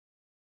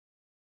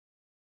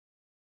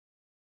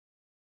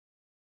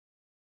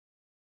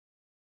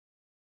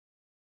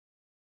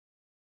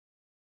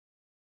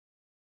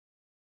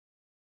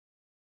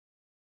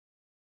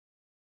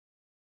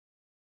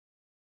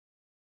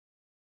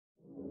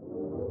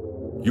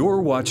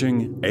You're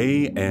watching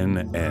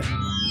ANN,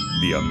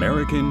 the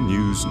American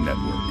News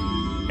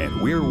Network,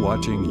 and we're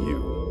watching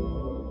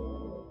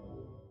you.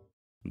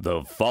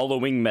 The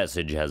following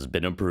message has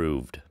been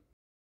approved.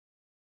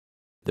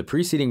 The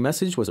preceding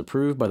message was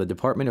approved by the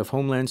Department of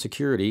Homeland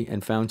Security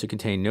and found to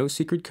contain no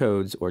secret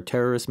codes or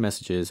terrorist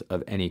messages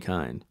of any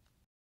kind.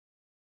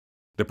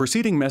 The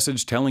preceding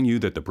message telling you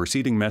that the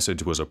preceding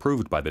message was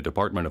approved by the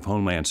Department of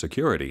Homeland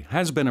Security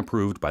has been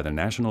approved by the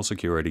National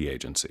Security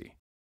Agency.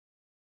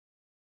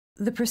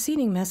 The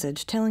preceding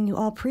message telling you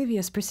all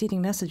previous preceding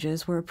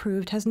messages were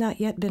approved has not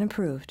yet been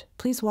approved.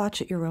 Please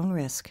watch at your own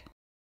risk.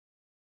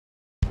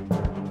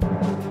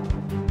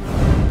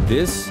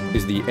 This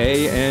is the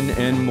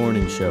ANN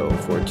Morning Show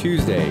for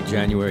Tuesday,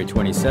 January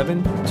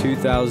 27,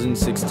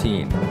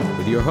 2016,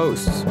 with your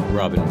hosts,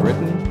 Robin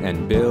Britton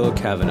and Bill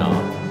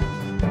Cavanaugh.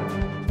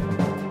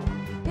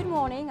 Good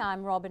morning,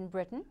 I'm Robin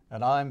Britton.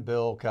 And I'm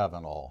Bill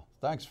Cavanaugh.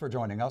 Thanks for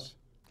joining us.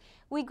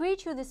 We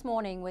greet you this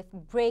morning with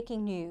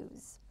breaking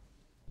news.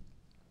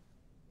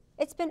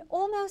 It's been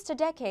almost a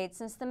decade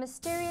since the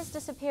mysterious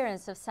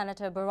disappearance of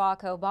Senator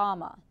Barack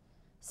Obama.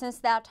 Since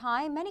that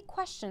time, many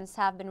questions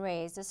have been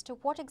raised as to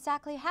what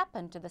exactly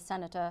happened to the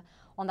senator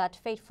on that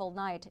fateful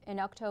night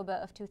in October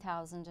of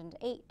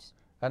 2008.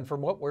 And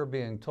from what we're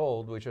being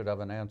told, we should have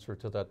an answer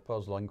to that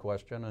puzzling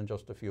question in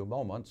just a few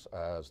moments,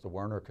 as the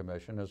Warner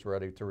Commission is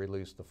ready to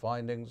release the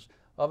findings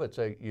of its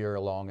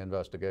 8-year-long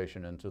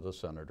investigation into the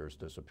senator's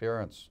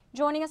disappearance.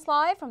 Joining us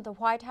live from the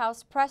White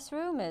House press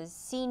room is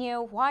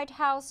senior White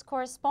House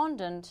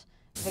correspondent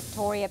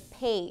Victoria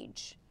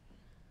Page.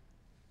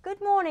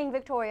 Good morning,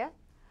 Victoria.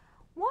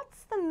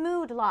 What's the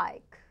mood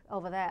like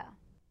over there?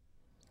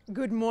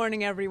 Good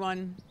morning,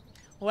 everyone.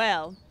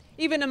 Well,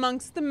 even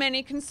amongst the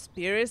many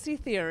conspiracy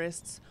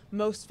theorists,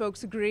 most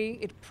folks agree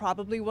it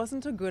probably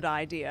wasn't a good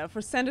idea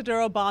for Senator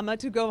Obama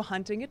to go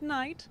hunting at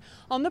night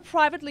on the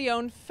privately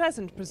owned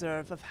pheasant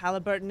preserve of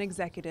Halliburton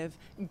executive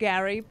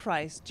Gary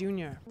Price,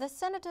 Jr. The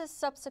senator's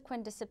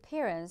subsequent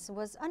disappearance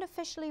was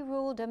unofficially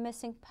ruled a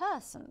missing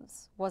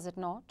persons, was it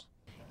not?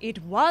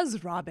 It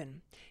was,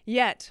 Robin.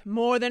 Yet,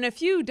 more than a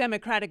few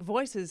Democratic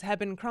voices have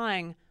been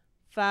crying,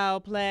 foul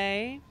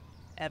play,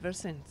 ever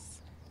since.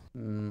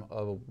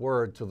 A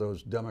word to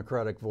those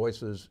Democratic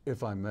voices,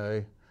 if I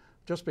may.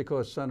 Just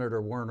because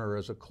Senator Warner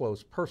is a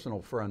close personal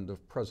friend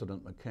of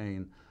President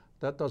McCain,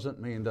 that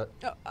doesn't mean that...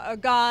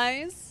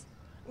 Guys,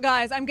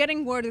 I'm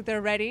getting word that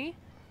they're ready.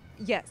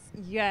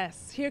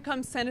 Yes, here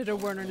comes Senator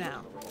Warner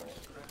now.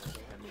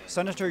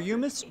 Senator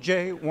Eunice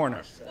J.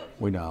 Warner.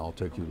 We now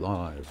take you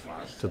live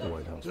to the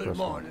White House. Good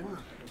morning.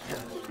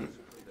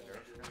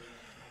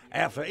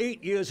 After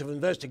 8 years of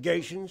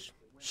investigations,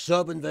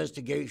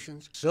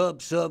 sub-investigations,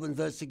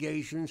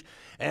 sub-investigations,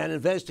 and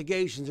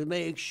investigations to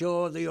make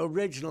sure the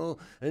original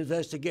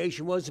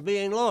investigation wasn't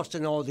being lost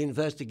in all the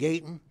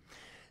investigating,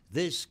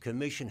 this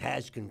commission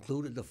has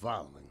concluded the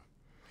following.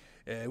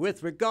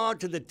 With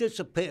regard to the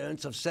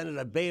disappearance of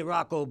Senator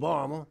Barack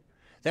Obama,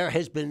 there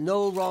has been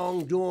no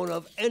wrongdoing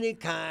of any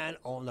kind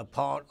on the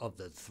part of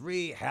the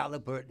 3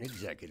 Halliburton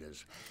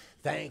executives.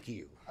 Thank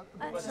you.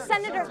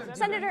 Senator,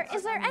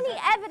 is there any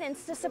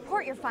evidence to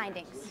support your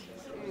findings?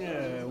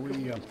 Yeah,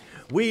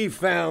 we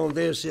found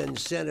this in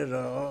Senator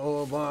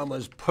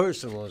Obama's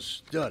personal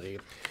study.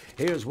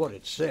 Here's what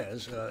it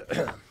says.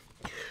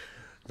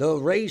 The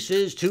race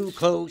is too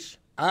close.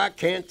 I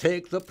can't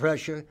take the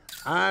pressure.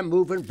 I'm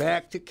moving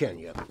back to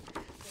Kenya.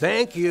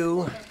 Thank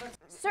you.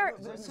 Sir,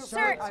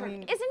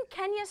 isn't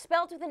Kenya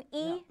spelled with an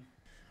E?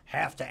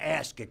 Have to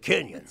ask a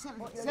Kenyan.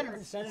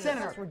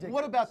 Senator,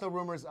 what about the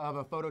rumors of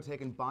a photo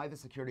taken by the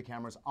security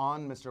cameras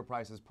on Mr.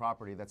 Price's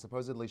property that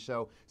supposedly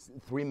show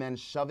 3 men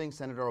shoving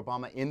Senator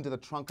Obama into the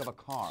trunk of a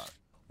car?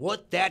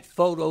 What that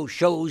photo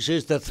shows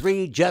is the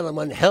 3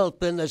 gentlemen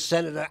helping the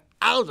senator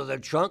out of the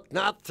trunk,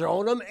 not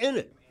throwing him in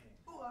it.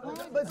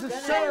 But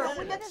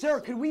sir,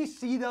 could we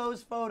see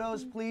those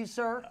photos, please,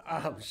 sir?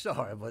 I'm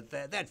sorry, but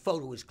that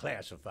photo is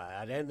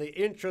classified, and the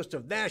interest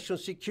of national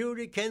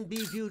security can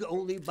be viewed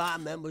only by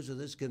members of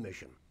this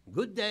commission.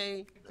 Good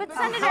day. But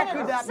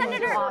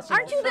Senator,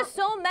 aren't you the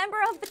sole member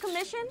of the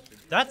commission?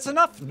 That's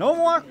enough. No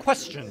more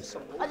questions.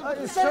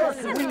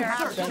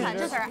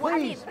 Senator,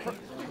 please.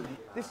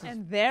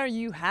 And there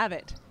you have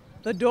it.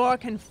 The door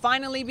can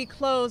finally be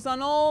closed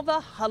on all the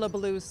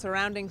hullabaloo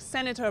surrounding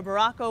Senator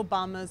Barack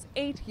Obama's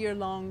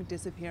 8-year-long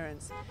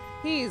disappearance.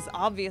 He's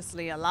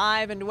obviously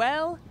alive and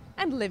well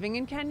and living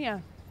in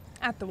Kenya.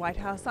 At the White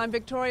House, I'm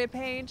Victoria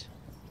Page.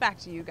 Back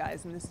to you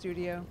guys in the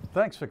studio.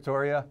 Thanks,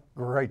 Victoria.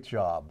 Great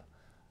job.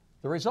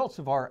 The results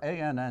of our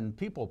ANN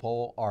People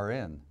Poll are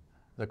in.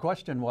 The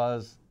question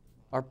was,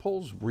 are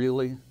polls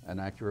really an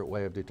accurate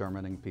way of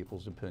determining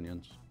people's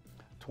opinions?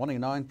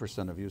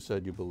 29% of you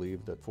said you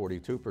believed that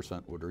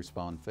 42% would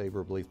respond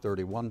favorably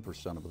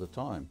 31% of the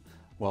time,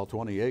 while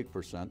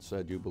 28%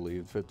 said you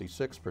believed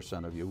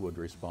 56% of you would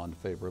respond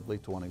favorably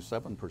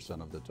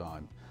 27% of the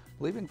time,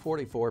 leaving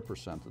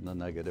 44% in the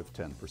negative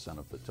 10%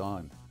 of the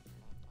time.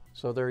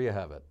 So there you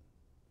have it.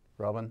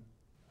 Robin?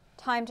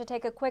 Time to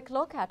take a quick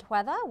look at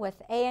weather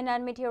with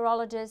ANN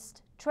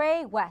meteorologist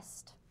Trey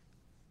West.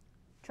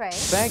 Trey.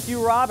 Thank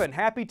you, Robin.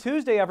 Happy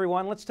Tuesday,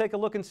 everyone. Let's take a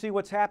look and see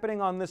what's happening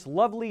on this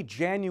lovely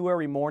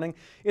January morning.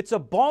 It's a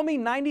balmy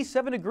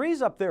 97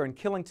 degrees up there in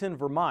Killington,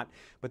 Vermont,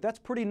 but that's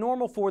pretty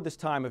normal for this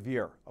time of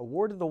year. A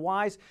word to the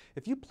wise,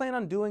 if you plan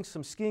on doing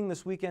some skiing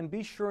this weekend,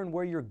 be sure and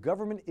wear your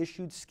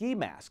government-issued ski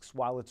masks.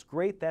 While it's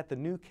great that the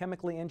new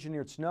chemically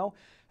engineered snow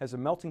has a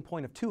melting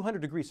point of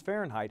 200 degrees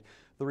Fahrenheit,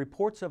 the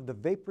reports of the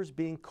vapors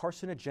being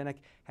carcinogenic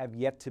have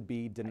yet to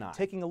be denied.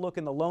 Taking a look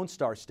in the Lone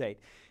Star State,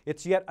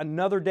 it's yet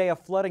another day of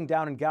flooding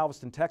down in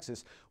Galveston,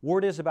 Texas.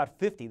 Word is about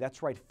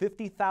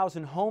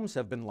 50,000 homes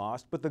have been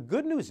lost, but the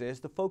good news is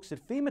the folks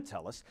at FEMA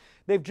tell us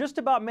they've just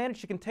about managed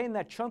to contain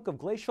that chunk of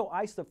glacial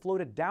ice that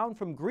floated down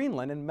from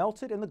Greenland and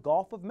melted in the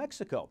Gulf of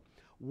Mexico.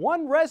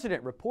 One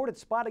resident reported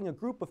spotting a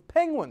group of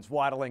penguins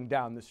waddling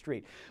down the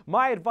street.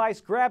 My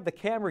advice, grab the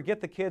camera, get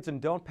the kids,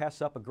 and don't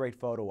pass up a great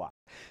photo op.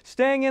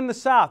 Staying in the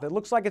South, it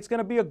looks like it's going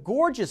to be a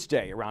gorgeous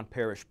day around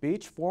Parrish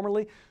Beach,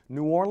 formerly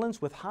New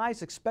Orleans, with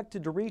highs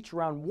expected to reach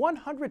around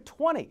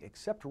 120,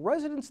 except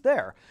residents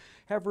there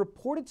have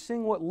reported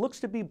seeing what looks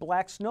to be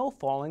black snow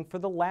falling for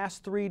the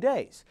last 3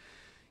 days.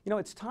 You know,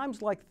 it's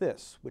times like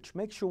this which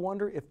makes you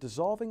wonder if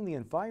dissolving the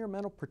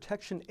Environmental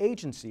Protection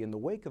Agency in the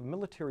wake of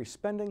military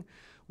spending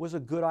was a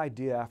good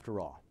idea after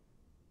all.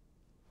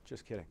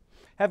 Just kidding.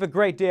 Have a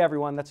great day,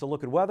 everyone. That's a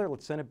look at weather.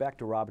 Let's send it back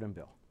to Robin and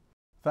Bill.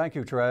 Thank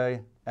you,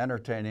 Trey.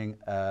 Entertaining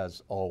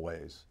as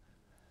always.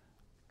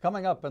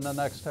 Coming up in the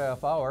next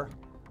half hour,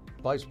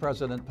 Vice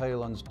President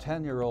Palin's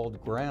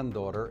 10-year-old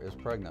granddaughter is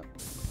pregnant.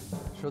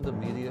 Should the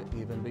media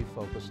even be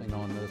focusing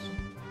on this?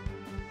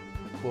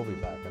 We'll be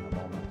back in a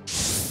moment.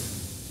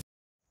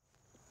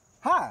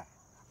 Hi,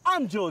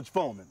 I'm George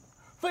Foreman.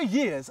 For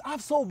years,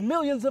 I've sold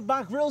millions of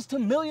my grills to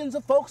millions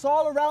of folks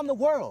all around the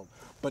world.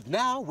 But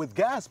now, with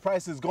gas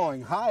prices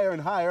going higher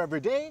and higher every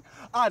day,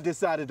 I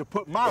decided to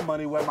put my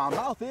money where my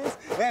mouth is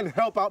and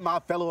help out my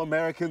fellow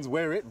Americans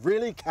where it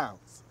really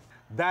counts.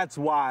 That's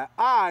why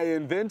I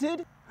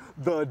invented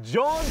the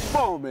George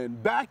Foreman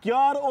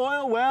Backyard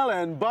Oil Well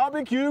and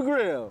Barbecue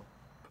Grill.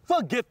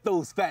 Forget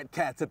those fat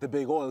cats at the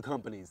big oil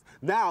companies.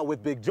 Now,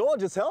 with Big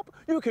George's help,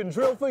 you can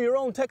drill for your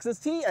own Texas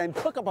tea and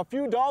cook up a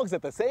few dogs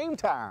at the same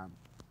time.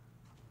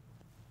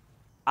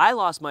 I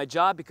lost my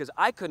job because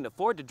I couldn't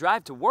afford to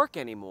drive to work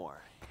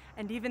anymore.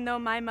 And even though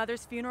my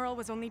mother's funeral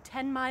was only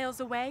 10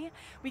 miles away,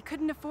 we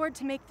couldn't afford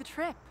to make the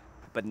trip.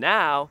 But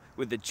now,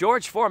 with the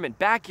George Foreman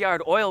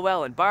Backyard Oil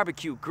Well and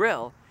Barbecue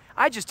Grill,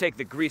 I just take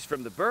the grease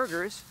from the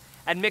burgers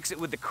and mix it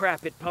with the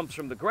crap it pumps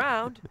from the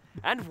ground,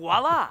 and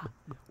voila!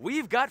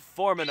 We've got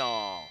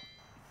Formanol.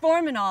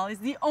 Formanol is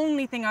the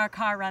only thing our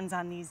car runs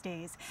on these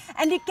days,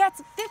 and it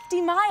gets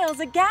 50 miles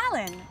a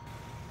gallon.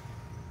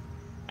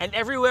 And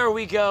everywhere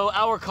we go,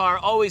 our car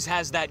always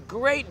has that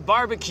great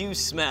barbecue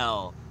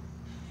smell.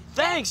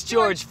 Thanks,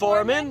 George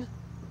Foreman.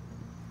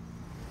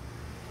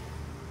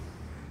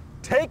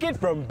 Take it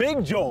from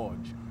Big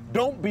George.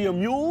 Don't be a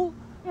mule,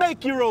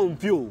 make your own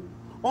fuel.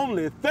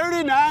 Only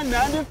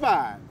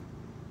 $39.95.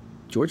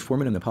 George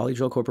Foreman and the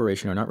Polygel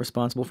Corporation are not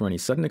responsible for any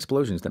sudden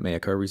explosions that may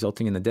occur,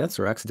 resulting in the deaths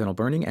or accidental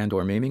burning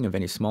and/or maiming of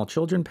any small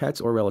children, pets,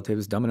 or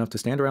relatives dumb enough to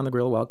stand around the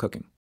grill while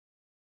cooking.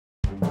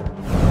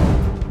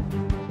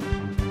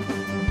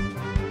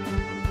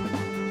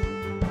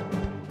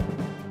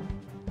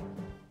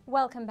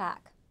 Welcome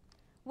back.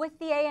 With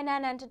the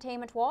ANN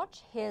Entertainment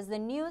Watch, here's the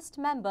newest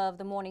member of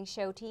the morning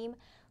show team,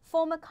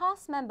 former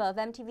cast member of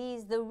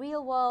MTV's The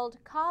Real World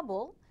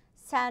Kabul,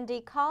 Sandy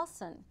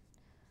Carlson.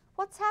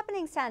 What's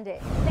happening, Sandy?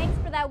 Thanks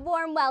for that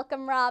warm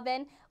welcome,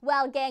 Robin.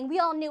 Well, gang, we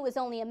all knew it was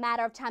only a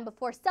matter of time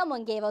before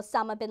someone gave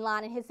Osama bin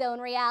Laden his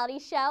own reality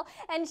show.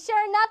 And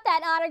sure enough,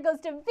 that honor goes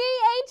to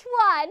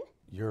VH1.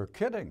 You're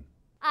kidding.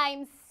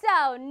 I'm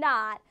so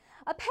not.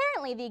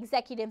 Apparently, the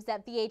executives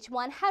at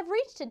VH1 have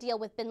reached a deal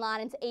with bin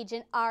Laden's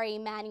agent Ari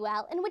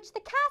Emanuel, in which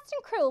the cast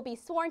and crew will be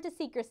sworn to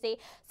secrecy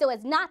so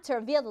as not to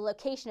reveal the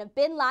location of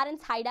bin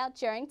Laden's hideout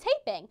during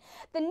taping.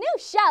 The new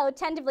show,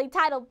 tentatively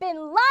titled Bin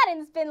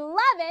Laden's Bin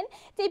Laden,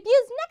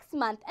 debuts next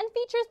month and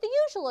features the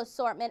usual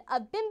assortment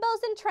of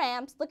bimbos and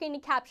tramps looking to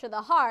capture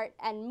the heart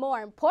and,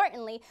 more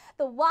importantly,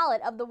 the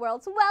wallet of the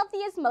world's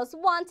wealthiest, most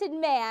wanted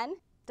man.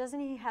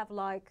 Doesn't he have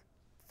like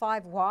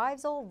 5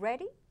 wives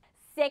already?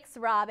 6,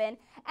 Robin.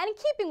 And in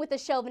keeping with the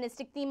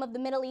chauvinistic theme of the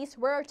Middle East,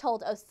 we're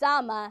told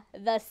Osama,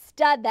 the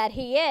stud that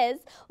he is,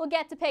 will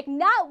get to pick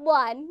not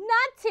 1,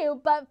 not 2,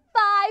 but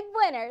 5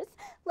 winners.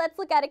 Let's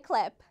look at a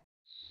clip.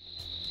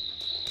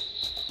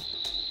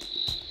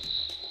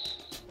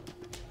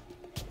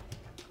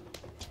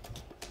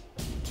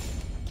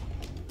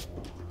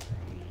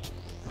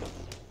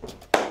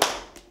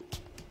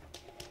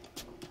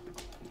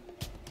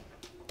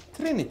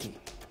 Trinity,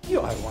 you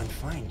are one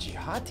fine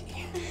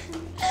jihadi.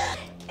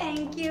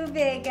 Thank you,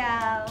 Big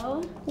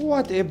Al.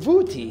 What a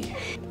booty!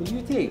 Will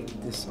you take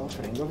this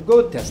offering of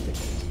goat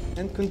testicles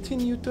and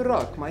continue to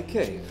rock my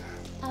cave?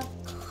 Of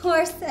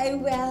course I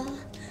will.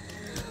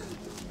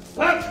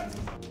 Back!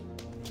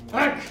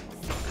 Back!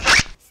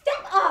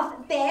 Step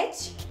off,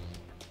 bitch!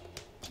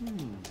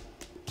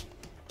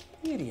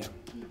 Miriam,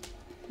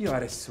 you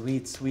are a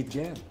sweet, sweet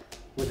girl.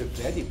 with a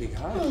very big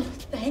heart. Oh,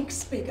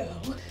 thanks, Big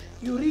O.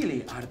 You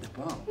really are the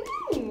bomb.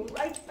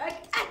 Right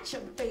back at you,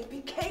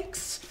 baby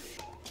cakes.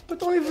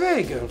 But oy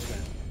vey,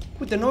 girlfriend.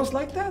 With a nose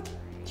like that,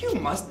 you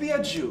must be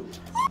a Jew.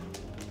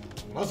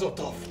 Mazel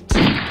tov.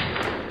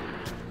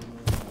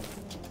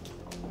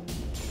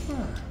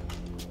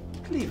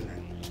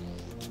 Cleveland,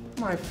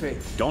 my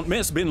favorite. Don't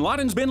miss Bin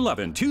Laden's Bin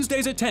Lovin',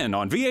 Tuesdays at 10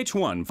 on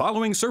VH1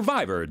 following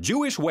Survivor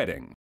Jewish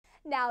Wedding.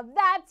 Now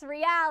that's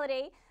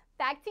reality.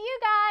 Back to you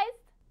guys.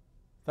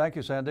 Thank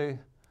you, Sandy.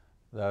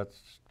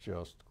 That's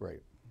just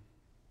great.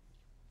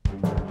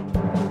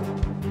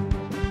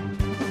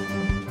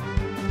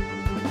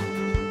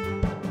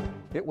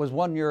 It was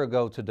 1 year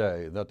ago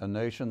today that the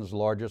nation's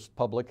largest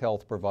public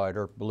health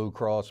provider, Blue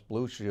Cross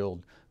Blue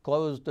Shield,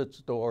 closed its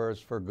doors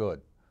for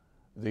good.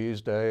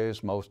 These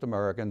days, most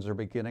Americans are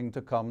beginning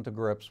to come to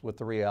grips with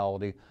the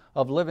reality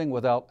of living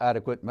without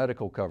adequate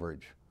medical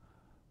coverage.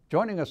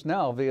 Joining us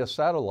now via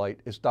satellite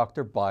is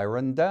Dr.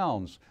 Byron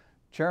Downs,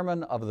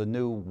 chairman of the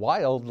new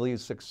wildly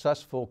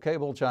successful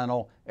cable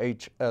channel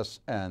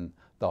HSN,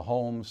 the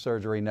Home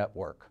Surgery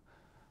Network.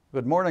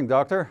 Good morning,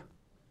 Doctor.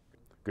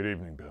 Good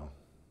evening, Bill.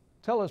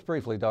 Tell us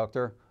briefly,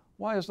 Doctor,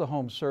 why is the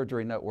Home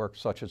Surgery Network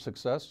such a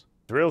success?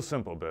 It's real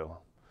simple,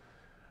 Bill.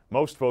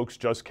 Most folks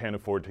just can't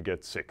afford to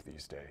get sick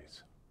these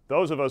days.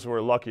 Those of us who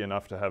are lucky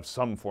enough to have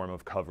some form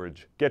of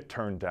coverage get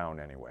turned down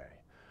anyway,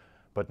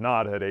 but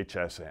not at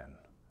HSN.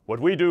 What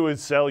we do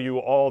is sell you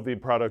all the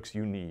products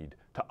you need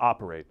to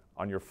operate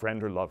on your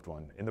friend or loved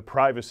one in the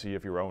privacy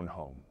of your own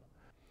home.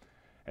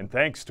 And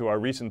thanks to our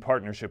recent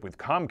partnership with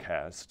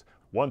Comcast,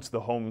 once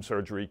the home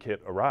surgery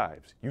kit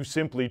arrives, you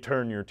simply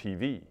turn your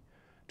TV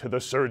to the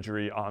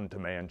Surgery on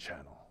Demand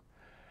channel.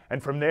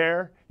 And from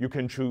there, you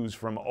can choose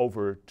from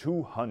over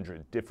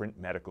 200 different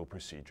medical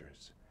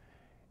procedures,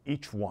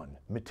 each one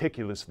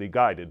meticulously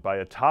guided by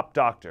a top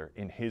doctor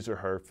in his or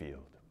her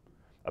field.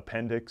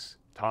 Appendix,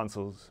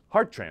 tonsils,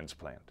 heart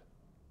transplant,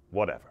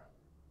 whatever.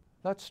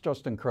 That's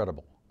just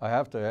incredible. I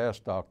have to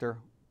ask, Doctor,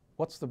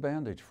 what's the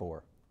bandage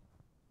for?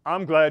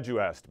 I'm glad you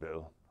asked,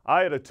 Bill.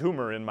 I had a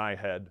tumor in my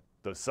head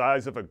the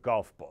size of a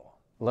golf ball.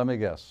 Let me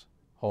guess,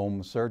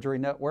 Home Surgery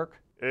Network?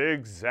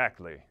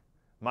 Exactly.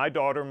 My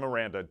daughter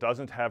Miranda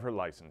doesn't have her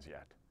license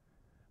yet,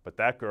 but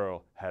that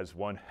girl has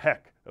one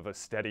heck of a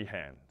steady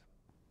hand.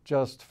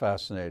 Just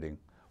fascinating.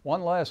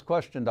 One last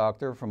question,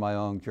 Doctor, for my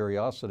own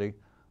curiosity.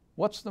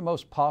 What's the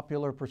most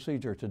popular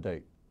procedure to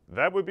date?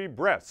 That would be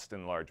breast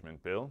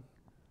enlargement, Bill.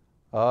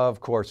 Of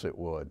course it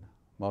would.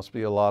 Must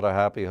be a lot of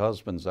happy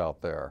husbands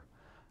out there.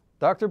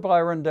 Dr.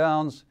 Byron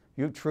Downs,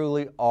 you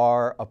truly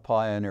are a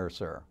pioneer,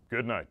 sir.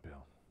 Good night, Bill.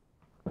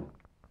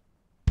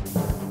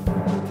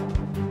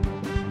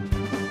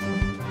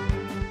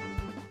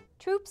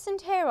 Troops in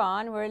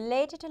Tehran were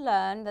elated to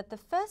learn that the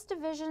first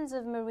divisions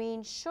of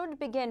Marines should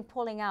begin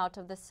pulling out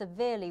of the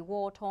severely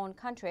war-torn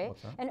country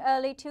in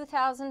early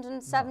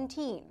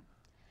 2017.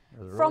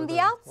 No. From the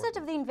outset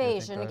of the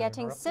invasion,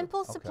 getting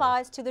simple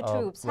supplies to the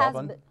troops has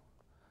been...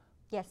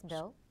 Yes,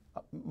 Bill?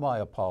 My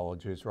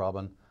apologies,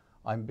 Robin.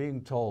 I'm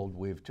being told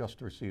we've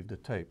just received a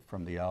tape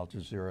from the Al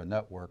Jazeera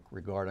network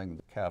regarding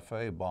the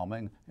cafe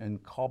bombing in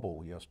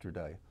Kabul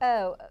yesterday.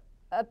 Oh,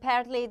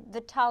 apparently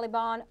the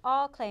Taliban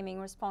are claiming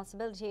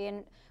responsibility,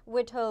 and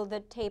we're told the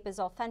tape is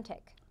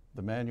authentic.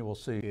 The man you will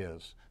see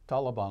is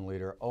Taliban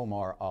leader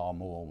Omar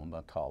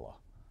al-Mu'minatollah.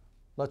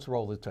 Let's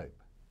roll the tape.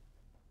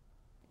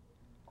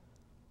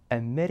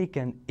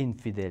 American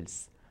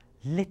infidels,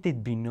 let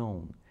it be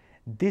known,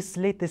 this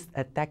latest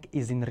attack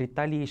is in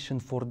retaliation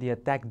for the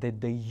attack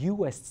that the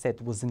U.S. said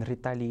was in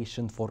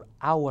retaliation for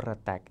our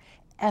attack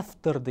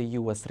after the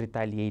U.S.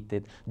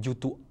 retaliated due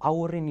to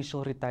our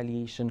initial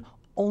retaliation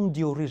on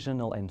the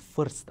original and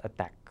first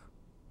attack.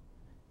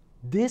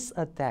 This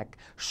attack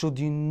should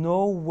in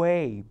no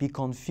way be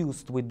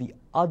confused with the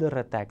other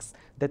attacks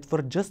that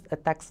were just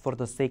attacks for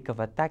the sake of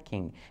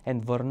attacking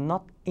and were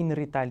not in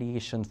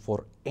retaliation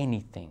for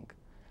anything.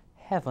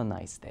 Have a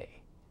nice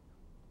day.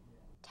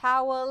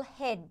 Towel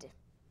head.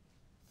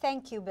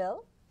 Thank you,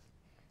 Bill.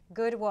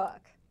 Good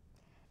work.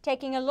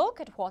 Taking a look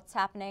at what's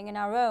happening in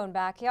our own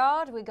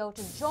backyard, we go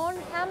to John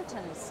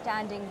Hampton,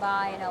 standing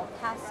by in El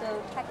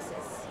Paso,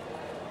 Texas.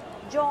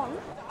 John?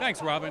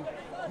 Thanks, Robin.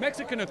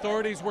 Mexican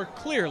authorities were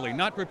clearly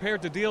not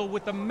prepared to deal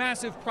with the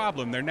massive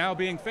problem they're now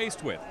being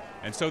faced with,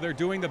 and so they're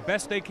doing the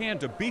best they can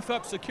to beef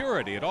up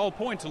security at all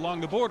points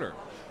along the border.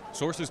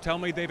 Sources tell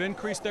me they've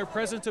increased their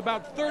presence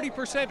about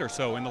 30% or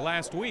so in the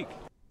last week.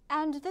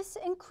 And this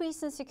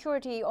increase in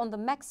security on the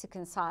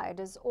Mexican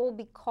side is all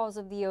because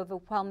of the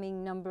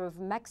overwhelming number of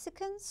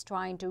Mexicans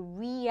trying to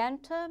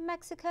re-enter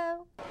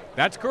Mexico?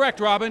 That's correct,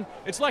 Robin.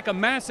 It's like a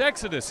mass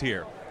exodus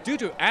here. Due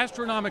to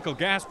astronomical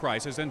gas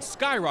prices and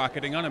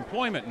skyrocketing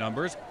unemployment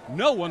numbers,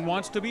 no one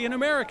wants to be an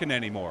American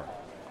anymore.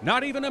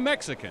 Not even a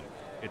Mexican.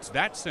 It's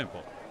that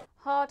simple.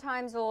 Hard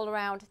times all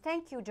around.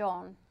 Thank you,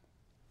 John.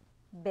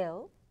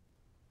 Bill?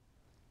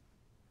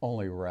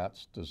 Only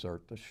rats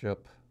desert the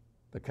ship.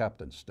 The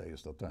captain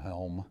stays at the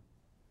helm.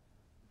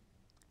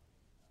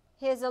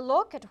 Here's a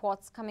look at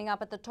what's coming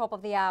up at the top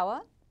of the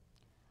hour.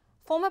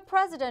 Former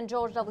President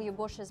George W.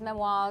 Bush's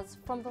memoirs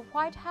From the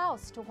White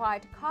House to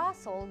White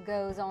Castle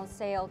goes on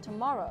sale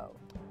tomorrow.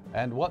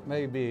 And what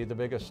may be the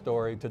biggest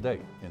story to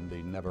date in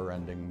the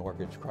never-ending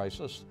mortgage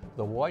crisis,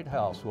 the White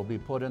House will be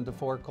put into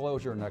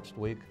foreclosure next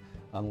week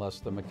unless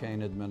the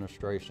McCain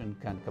administration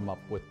can come up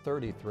with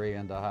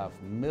 $33.5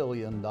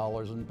 million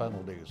in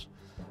penalties.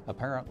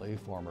 Apparently,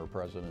 former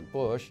President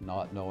Bush,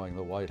 not knowing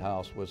the White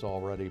House was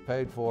already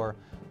paid for,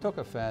 took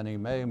a Fannie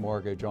Mae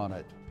mortgage on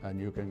it, and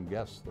you can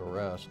guess the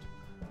rest.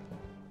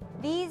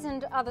 These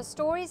and other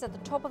stories at the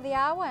top of the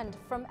hour, and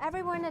from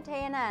everyone at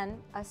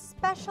ANN, a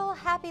special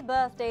happy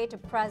birthday to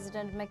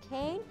President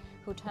McCain,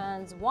 who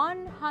turns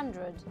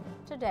 100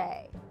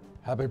 today.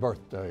 Happy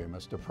birthday,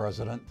 Mr.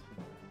 President.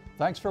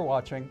 Thanks for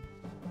watching.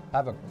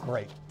 Have a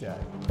great day.